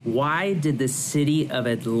Why did the city of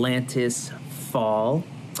Atlantis fall?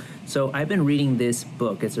 So I've been reading this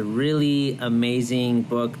book. It's a really amazing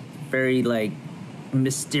book, very like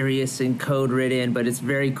mysterious and code written, but it's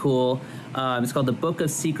very cool. It's called The Book of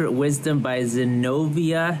Secret Wisdom by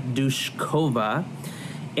Zinovia Dushkova.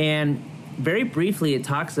 And very briefly, it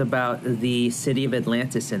talks about the city of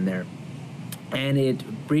Atlantis in there. And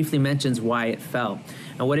it briefly mentions why it fell.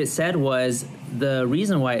 And what it said was the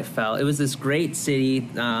reason why it fell, it was this great city,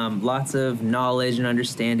 lots of knowledge and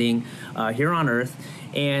understanding here on Earth.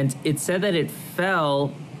 And it said that it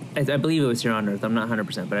fell, I believe it was here on Earth, I'm not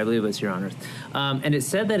 100%, but I believe it was here on Earth. And it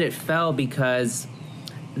said that it fell because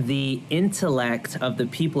the intellect of the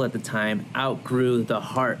people at the time outgrew the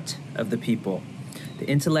heart of the people. The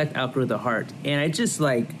intellect outgrew the heart. And it just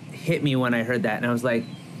like hit me when I heard that. And I was like,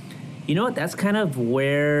 you know what, that's kind of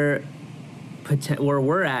where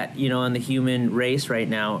we're at, you know, in the human race right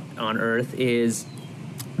now on Earth, is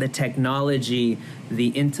the technology, the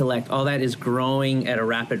intellect, all that is growing at a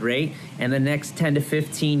rapid rate. And the next 10 to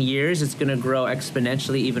 15 years, it's going to grow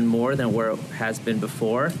exponentially even more than where it has been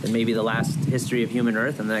before, than maybe the last history of human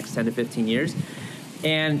Earth in the next 10 to 15 years.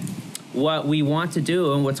 And what we want to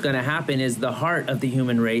do and what's going to happen is the heart of the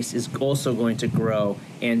human race is also going to grow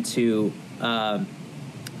and to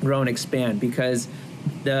grow and expand, because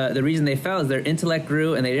the reason they fell is their intellect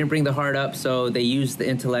grew and they didn't bring the heart up, so they used the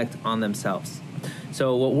intellect on themselves.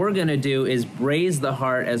 So what we're going to do is raise the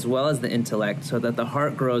heart as well as the intellect so that the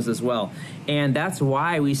heart grows as well. And that's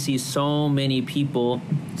why we see so many people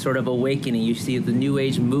sort of awakening. You see the New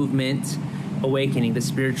Age movement awakening, the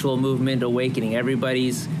spiritual movement awakening.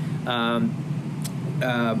 Everybody's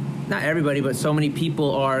not everybody, but so many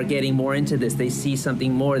people are getting more into this. They see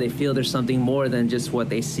something more. They feel there's something more than just what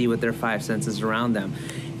they see with their five senses around them.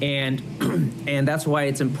 And that's why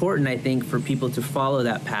it's important, I think, for people to follow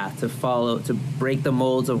that path, to break the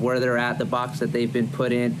molds of where they're at, the box that they've been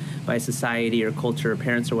put in by society or culture or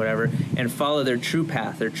parents or whatever, and follow their true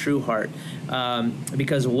path, their true heart.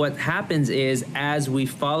 Because what happens is, as we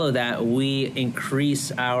follow that, we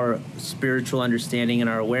increase our spiritual understanding and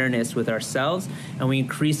our awareness with ourselves, and we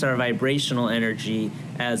increase our vibrational energy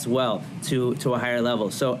as well to a higher level.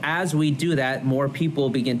 So as we do that, more people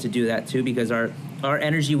begin to do that too, because our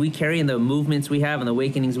energy we carry and the movements we have and the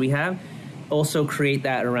awakenings we have also create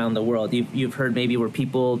that around the world. You've heard maybe where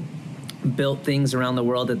people built things around the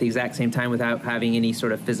world at the exact same time without having any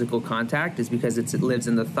sort of physical contact, is because it lives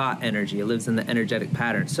in the thought energy. It lives in the energetic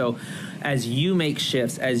pattern. So as you make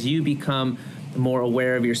shifts, as you become more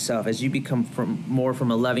aware of yourself, as you become more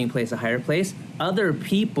from a loving place, a higher place, other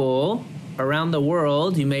people around the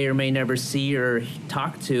world you may or may never see or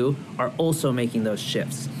talk to are also making those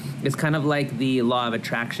shifts. It's kind of like the law of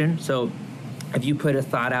attraction. So if you put a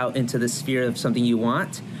thought out into the sphere of something you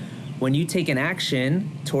want, when you take an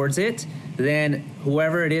action towards it, then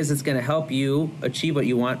whoever it is that's going to help you achieve what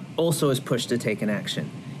you want also is pushed to take an action.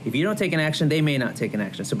 If you don't take an action, they may not take an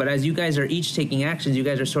action. So, but as you guys are each taking actions, you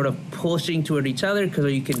guys are sort of pushing toward each other,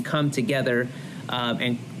 because you can come together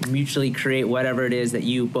and mutually create whatever it is that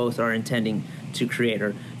you both are intending to create.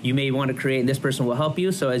 Or you may want to create, and this person will help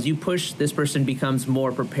you. So as you push, this person becomes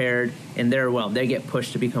more prepared in their realm. They get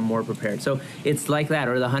pushed to become more prepared. So it's like that.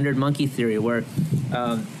 Or the 100 monkey theory, where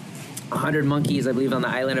 100 monkeys, I believe, on the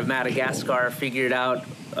island of Madagascar figured out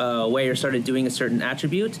a way or started doing a certain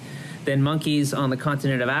attribute. Then monkeys on the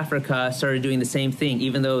continent of Africa started doing the same thing,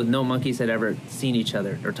 even though no monkeys had ever seen each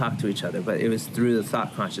other or talked to each other, but it was through the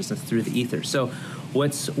thought consciousness, through the ether. So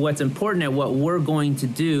what's important and what we're going to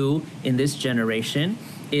do in this generation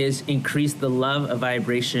is increase the love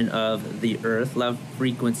vibration of the earth, love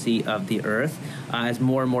frequency of the earth, as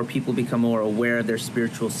more and more people become more aware of their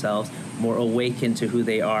spiritual selves, more awakened to who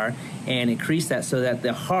they are, and increase that so that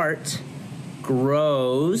the heart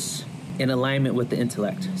grows in alignment with the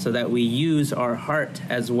intellect, so that we use our heart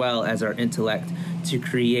as well as our intellect to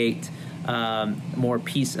create more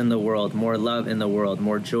peace in the world, more love in the world,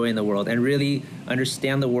 more joy in the world, and really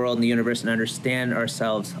understand the world and the universe and understand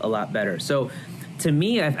ourselves a lot better. So to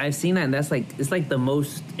me, I've seen that, and that's like, it's like the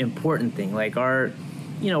most important thing. Like our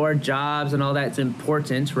jobs and all that's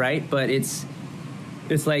important, right? But it's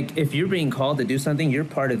like, if you're being called to do something, you're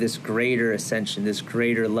part of this greater ascension, this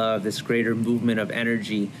greater love, this greater movement of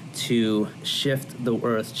energy to shift the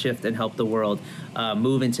earth, shift and help the world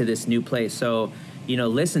move into this new place. So,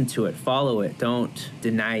 listen to it, follow it, don't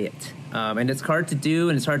deny it. And it's hard to do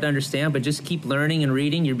and it's hard to understand, but just keep learning and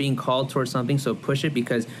reading. You're being called towards something, so push it,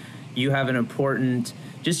 because you have an important,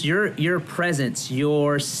 just your presence,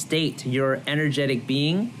 your state, your energetic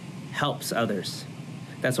being helps others.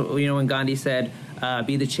 That's what, when Gandhi said,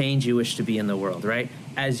 be the change you wish to be in the world, right?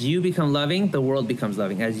 as you become loving, the world becomes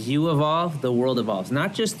loving. As you evolve, the world evolves.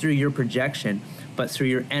 Not just through your projection, but through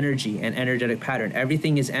your energy and energetic pattern.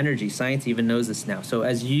 Everything is energy. Science even knows this now. So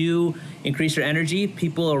as you increase your energy,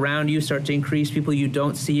 people around you start to increase. People you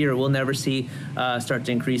don't see or will never see start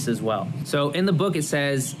to increase as well. So in the book, it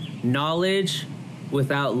says, knowledge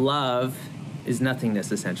without love is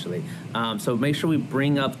nothingness, essentially. So make sure we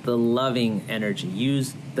bring up the loving energy.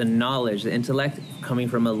 Use the knowledge, the intellect coming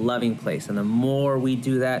from a loving place. And the more we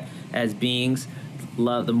do that as beings,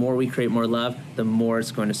 love, the more we create more love, the more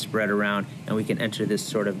it's going to spread around, and we can enter this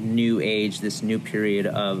sort of new age, this new period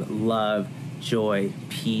of love, joy,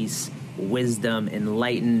 peace, wisdom,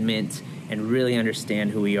 enlightenment, and really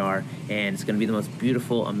understand who we are. And it's going to be the most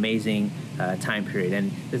beautiful, amazing time period.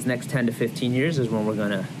 And this next 10 to 15 years is when we're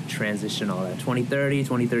going to transition all that. 2030,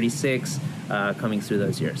 2036, coming through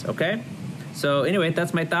those years, okay? So anyway,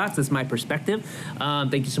 that's my thoughts. That's my perspective.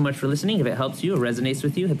 Thank you so much for listening. If it helps you or resonates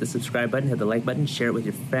with you, hit the subscribe button, hit the like button, share it with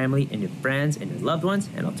your family and your friends and your loved ones,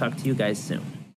 and I'll talk to you guys soon.